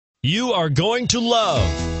You are going to love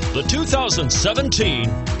the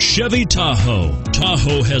 2017 Chevy Tahoe.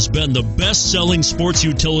 Tahoe has been the best-selling sports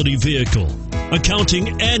utility vehicle,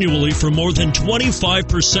 accounting annually for more than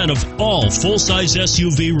 25% of all full-size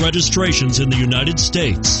SUV registrations in the United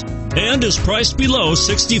States, and is priced below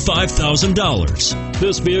 $65,000.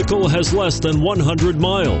 This vehicle has less than 100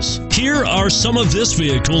 miles. Here are some of this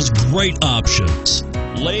vehicle's great options: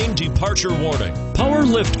 lane departure warning, power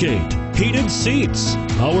liftgate, heated seats,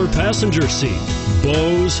 power passenger seat,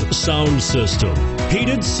 Bose sound system,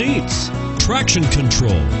 heated seats, traction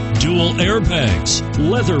control, dual airbags,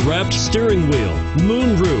 leather-wrapped steering wheel,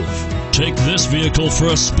 moonroof. Take this vehicle for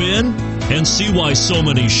a spin and see why so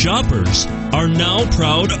many shoppers are now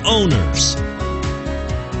proud owners.